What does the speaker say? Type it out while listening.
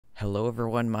Hello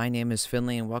everyone, my name is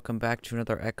Finley and welcome back to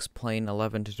another X-Plane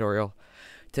 11 tutorial.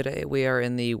 Today we are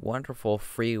in the wonderful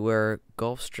freeware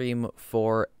Gulfstream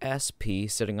 4 SP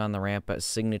sitting on the ramp at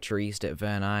Signature East at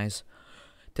Van Nuys.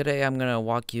 Today I'm going to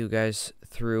walk you guys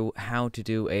through how to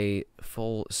do a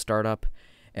full startup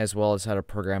as well as how to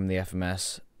program the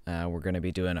FMS. We're going to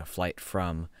be doing a flight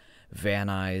from Van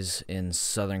Nuys in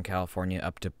Southern California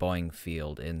up to Boeing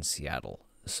Field in Seattle.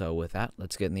 So with that,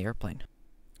 let's get in the airplane.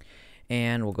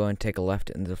 And we'll go and take a left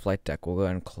into the flight deck. We'll go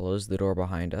ahead and close the door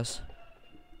behind us.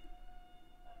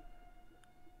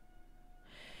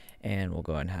 And we'll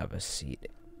go ahead and have a seat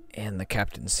in the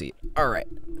captain's seat. Alright,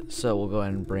 so we'll go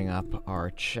ahead and bring up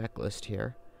our checklist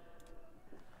here.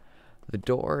 The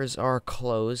doors are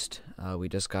closed. We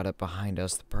just got it behind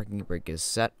us. The parking brake is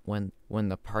set. When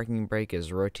the parking brake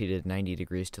is rotated 90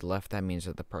 degrees to the left, that means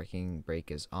that the parking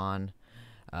brake is on.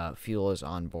 Fuel is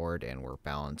on board and we're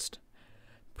balanced.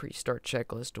 Pre-start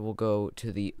checklist, we'll go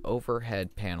to the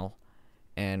overhead panel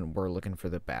and we're looking for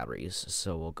the batteries.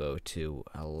 So we'll go to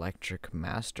electric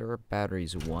master,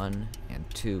 batteries 1 and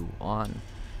 2 on.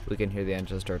 We can hear the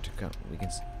engine start to come. We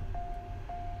can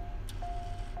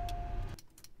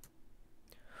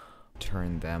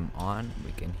turn them on.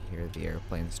 We can hear the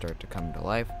airplane start to come to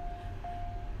life.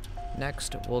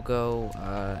 Next, we'll go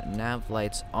Nav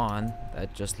Lights on.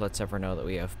 That just lets everyone know that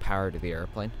we have power to the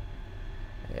airplane.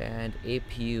 And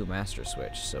APU master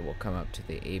switch, so we'll come up to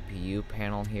the APU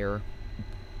panel here.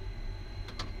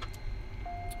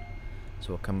 So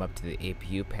we'll come up to the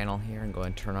APU panel here and go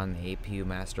and turn on the APU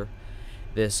master.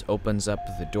 This opens up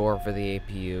the door for the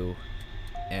APU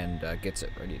and gets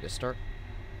it ready to start.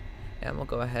 And we'll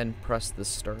go ahead and press the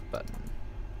start button.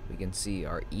 We can see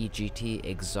our EGT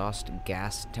exhaust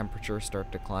gas temperature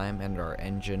start to climb and our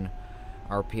engine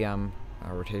RPM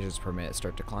rotations per minute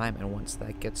start to climb, and once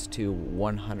that gets to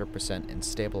 100% and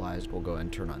stabilized, we'll go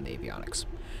and turn on the avionics.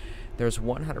 There's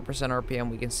 100% RPM.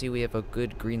 We can see we have a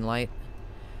good green light.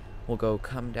 We'll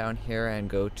come down here and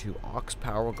go to aux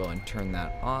power. We'll go and turn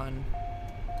that on,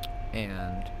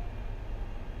 and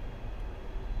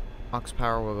aux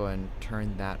power, we'll go and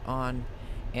turn that on,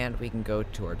 and we can go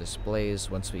to our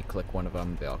displays. Once we click one of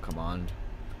them, they'll come on,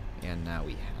 and now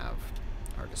we have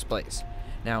our displays.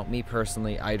 Now, me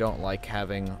personally, I don't like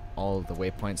having all of the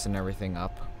waypoints and everything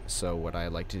up, so what I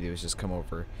like to do is just come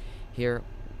over here.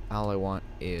 All I want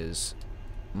is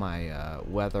my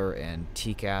weather and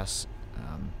TCAS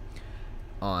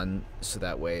on, so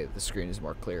that way the screen is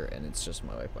more clear and it's just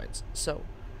my waypoints. So,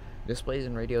 displays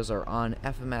and radios are on.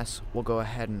 FMS, we'll go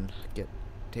ahead and get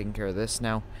taken care of this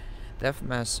now. The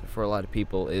FMS, for a lot of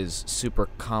people, is super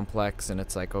complex, and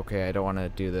it's like, okay, I don't want to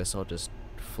do this, I'll just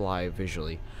fly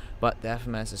visually. But the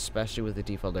FMS, especially with the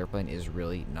default airplane, is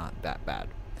really not that bad.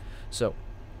 So,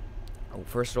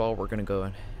 first of all, we're going to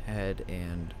go ahead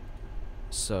and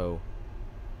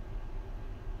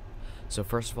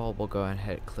first of all, we'll go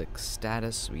ahead and click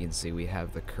status. We can see we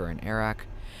have the current AIRAC,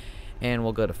 and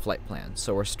we'll go to flight plan.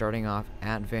 So we're starting off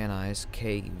at Van Nuys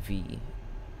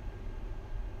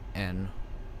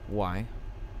KVNY,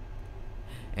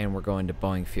 and we're going to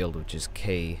Boeing Field, which is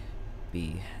KBFI.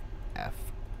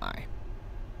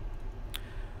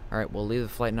 Alright, we'll leave the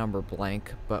flight number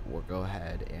blank, but we'll go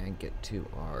ahead and get to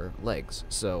our legs.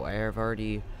 So I have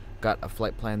already got a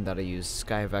flight plan that I use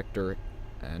SkyVector,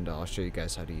 and I'll show you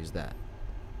guys how to use that.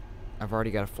 I've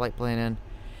already got a flight plan in,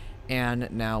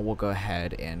 and now we'll go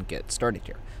ahead and get started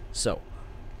here. So,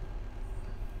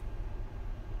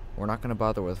 we're not going to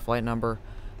bother with flight number,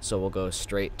 so we'll go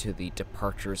straight to the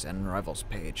departures and arrivals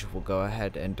page. We'll go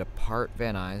ahead and depart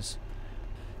Van Nuys.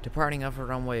 Departing off of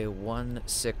runway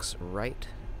 16 right,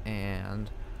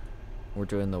 and we're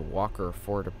doing the Walker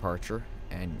 4 departure,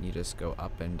 and you just go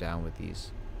up and down with these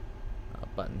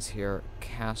buttons here.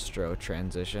 Castro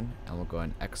transition, and we'll go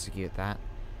and execute that.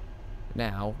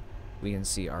 Now we can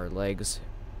see our legs,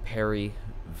 Perry,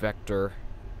 Vector,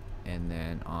 and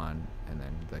then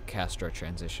the Castro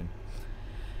transition.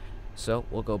 So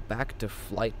we'll go back to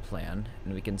flight plan,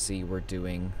 and we can see we're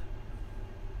doing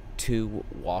 2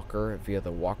 Walker via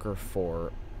the Walker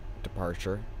 4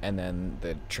 departure, and then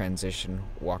the transition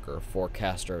Walker 4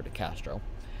 Castro to Castro.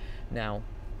 Now,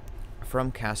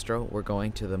 from Castro, we're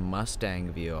going to the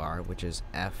Mustang VOR, which is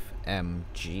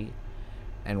FMG,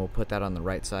 and we'll put that on the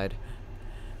right side.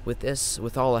 With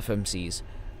all FMCs,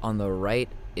 on the right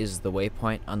is the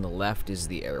waypoint, on the left is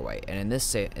the airway, and in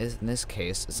this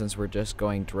case, since we're just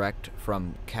going direct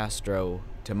from Castro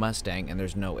to Mustang, and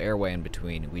there's no airway in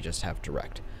between, we just have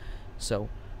direct. So,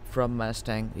 from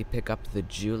Mustang, we pick up the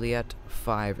Juliet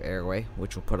 5 airway,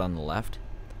 which we'll put on the left,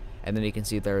 and then you can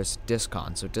see there's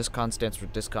discon. So discon stands for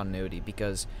discontinuity,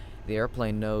 because the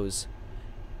airplane knows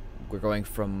we're going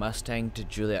from Mustang to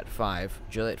Juliet 5.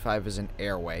 Juliet 5 is an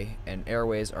airway, and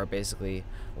airways are basically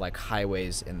like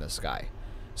highways in the sky.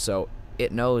 So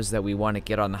it knows that we want to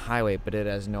get on the highway, but it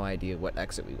has no idea what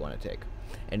exit we want to take.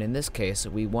 And in this case,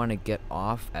 we want to get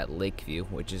off at Lakeview,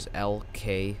 which is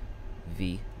LKV.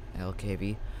 We'll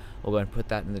go ahead and put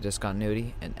that in the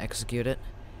discontinuity and execute it,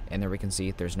 and there we can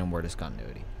see there's no more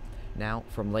discontinuity. Now,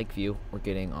 from Lakeview, we're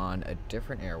getting on a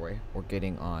different airway. We're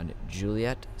getting on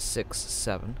Juliet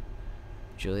 67.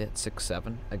 Juliet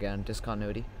 67, again,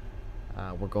 discontinuity.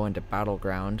 We're going to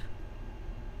Battleground,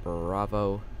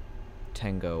 Bravo,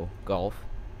 Tango, Golf.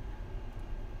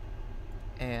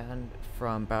 And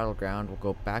from Battleground, we'll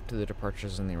go back to the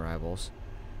departures and the arrivals.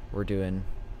 We're doing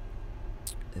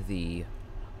the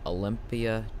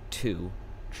Olympia 2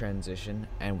 transition,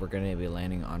 and we're going to be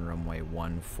landing on runway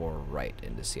 14 right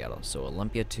into Seattle. So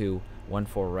Olympia 2,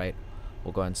 14 right,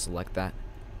 we'll go ahead and select that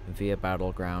via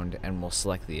Battleground, and we'll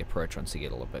select the approach once we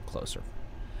get a little bit closer.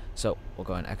 So we'll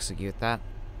go ahead and execute that,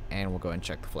 and we'll go ahead and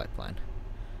check the flight plan.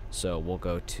 So we'll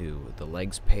go to the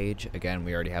legs page. Again,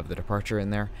 we already have the departure in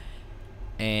there,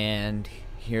 and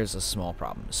here's a small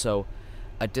problem. So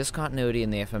a discontinuity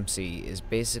in the FMC is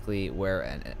basically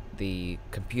where the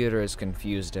computer is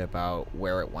confused about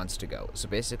where it wants to go. So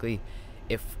basically,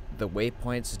 if the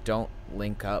waypoints don't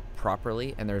link up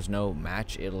properly and there's no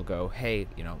match, it'll go, hey,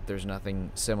 you know, there's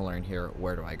nothing similar in here,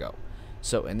 where do I go?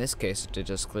 So in this case, to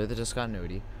just clear the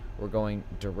discontinuity, we're going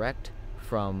direct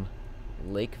from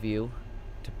Lakeview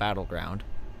to Battleground.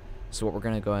 So what we're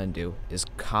going to go ahead and do is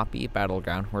copy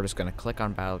Battleground. We're just going to click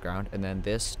on Battleground, and then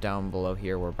this down below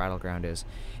here where Battleground is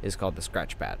called the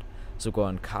scratch pad. So go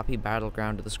ahead and copy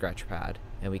Battleground to the scratch pad,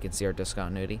 and we can see our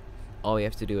discontinuity. All we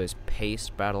have to do is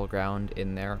paste Battleground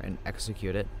in there and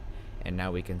execute it, and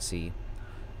now we can see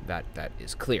that that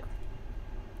is clear.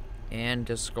 And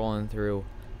just scrolling through,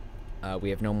 we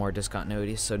have no more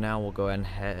discontinuity, so now we'll go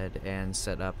ahead and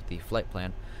set up the flight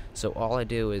plan. So all I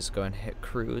do is go and hit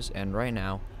cruise, and right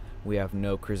now we have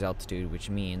no cruise altitude, which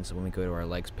means when we go to our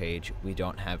legs page, we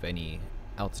don't have any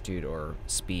altitude or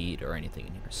speed or anything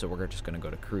in here. So we're just going to go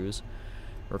to cruise.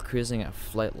 We're cruising at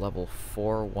flight level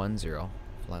 410.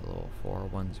 Flight level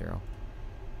 410.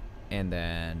 And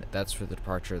then that's for the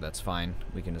departure. That's fine.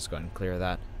 We can just go ahead and clear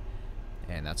that.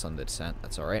 And that's on the descent.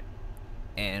 That's alright.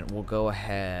 And we'll go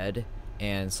ahead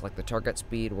and select the target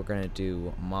speed. We're going to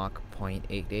do Mach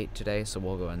 0.88 today. So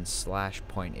we'll go and slash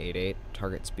 0.88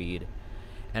 target speed.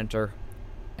 Enter,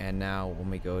 and now when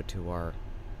we go to our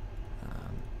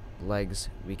legs,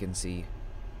 we can see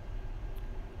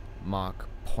Mach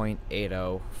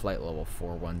 0.80, flight level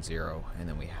 410, and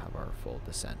then we have our full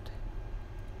descent.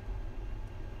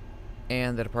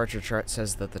 And the departure chart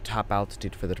says that the top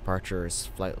altitude for the departure is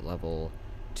flight level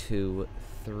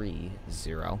 230.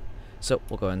 So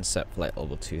we'll go ahead and set flight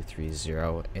level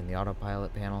 230 in the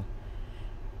autopilot panel.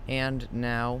 And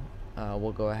now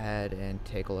we'll go ahead and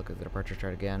take a look at the departure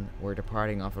chart again. We're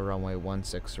departing off of runway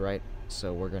 16 right,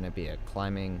 so we're going to be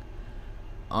climbing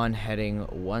on heading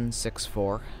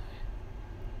 164.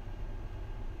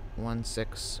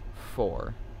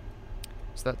 164.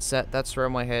 So that's set. That's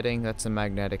runway heading. That's a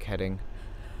magnetic heading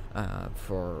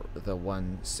for the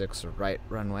 16 right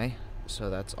runway. So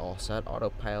that's all set.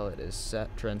 Autopilot is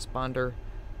set. Transponder,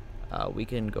 we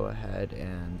can go ahead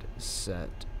and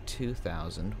set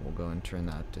 2000. We'll go and turn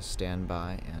that to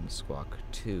standby and squawk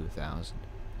 2000.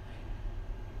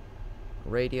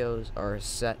 Radios are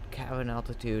set. Cabin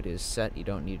altitude is set. You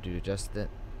don't need to adjust it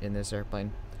in this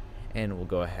airplane. And we'll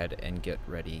go ahead and get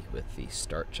ready with the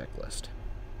start checklist.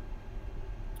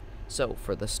 So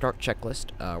for the start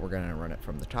checklist, we're going to run it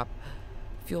from the top.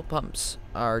 Fuel pumps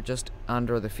are just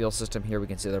under the fuel system here. We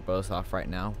can see they're both off right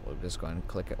now. We'll just go and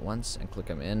click it once and click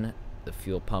them in. The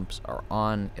fuel pumps are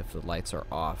on. If the lights are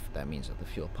off, that means that the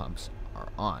fuel pumps are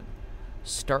on.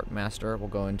 Start master will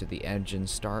go into the engine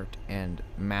start, and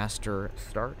master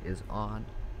start is on.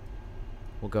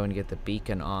 We'll go and get the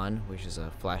beacon on, which is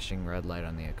a flashing red light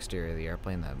on the exterior of the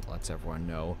airplane that lets everyone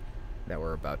know that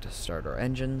we're about to start our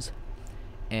engines.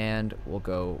 And we'll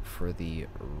go for the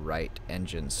right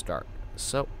engine start.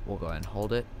 So we'll go ahead and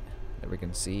hold it. There we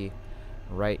can see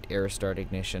right air start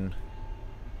ignition.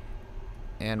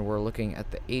 And we're looking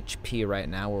at the HP right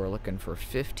now. We're looking for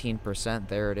 15%.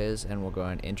 There it is. And we'll go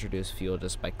ahead and introduce fuel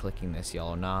just by clicking this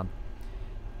yellow knob.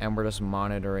 And we're just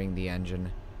monitoring the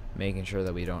engine, making sure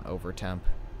that we don't overtemp.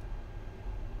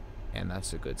 And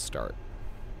that's a good start.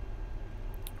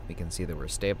 We can see that we're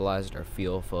stabilized. Our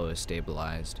fuel flow is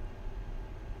stabilized.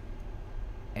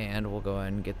 And we'll go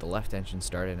ahead and get the left engine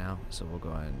started now. So we'll go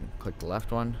ahead and click the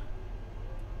left one.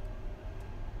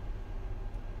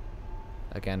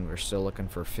 Again, we're still looking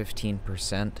for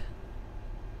 15%.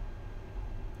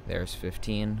 There's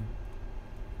 15.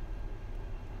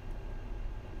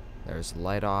 There's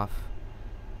light off.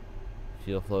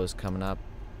 Fuel flow is coming up.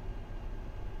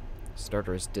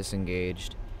 Starter is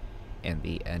disengaged. And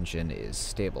the engine is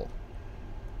stable.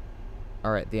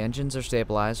 Alright, the engines are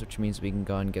stabilized, which means we can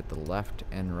go and get the left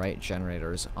and right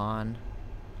generators on.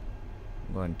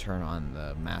 I'm going to turn on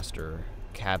the master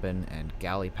cabin and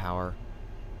galley power.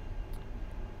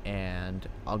 And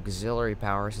auxiliary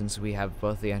power, since we have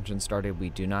both the engines started,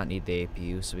 we do not need the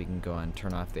APU, so we can go and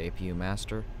turn off the APU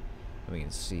master. And we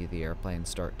can see the airplane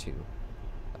start to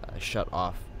shut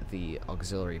off the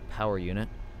auxiliary power unit.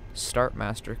 Start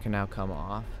master can now come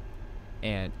off,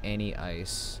 and any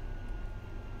ice...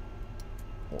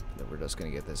 we're just going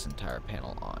to get this entire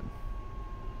panel on.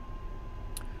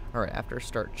 Alright, after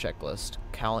start checklist,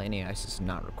 cowl anti-ice is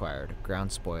not required.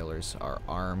 Ground spoilers are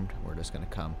armed. We're just going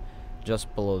to come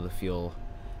just below the fuel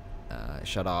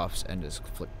shut-offs and just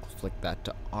flick that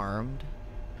to armed.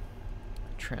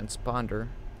 Transponder,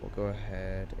 we'll go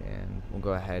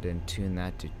ahead and tune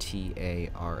that to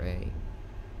TARA.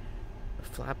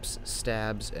 Flaps,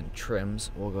 stabs, and trims,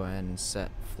 we'll go ahead and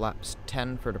set flaps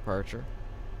 10 for departure.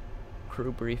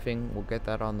 Crew briefing, we'll get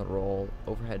that on the roll.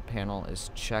 Overhead panel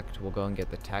is checked. We'll go and get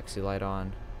the taxi light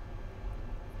on.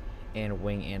 And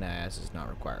wing anti-ice is not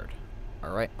required.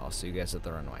 Alright, I'll see you guys at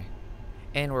the runway.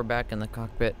 And we're back in the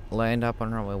cockpit, lined up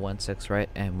on runway 16 right,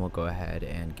 and we'll go ahead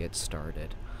and get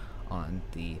started on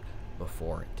the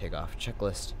before takeoff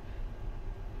checklist.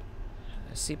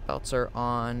 Seatbelts are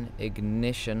on.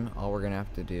 Ignition, all we're going to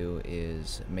have to do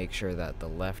is make sure that the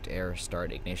left air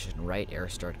start ignition, right air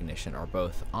start ignition are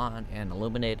both on and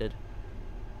illuminated.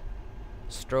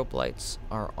 Strobe lights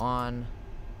are on.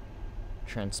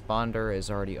 Transponder is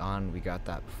already on. We got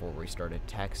that before we started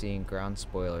taxiing. Ground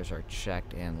spoilers are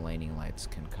checked and landing lights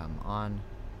can come on.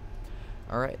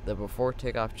 Alright, the before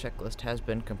takeoff checklist has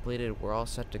been completed. We're all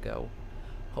set to go.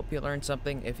 Hope you learned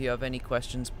something. If you have any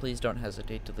questions, please don't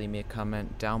hesitate to leave me a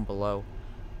comment down below.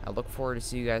 I look forward to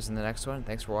see you guys in the next one.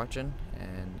 Thanks for watching,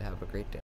 and have a great day.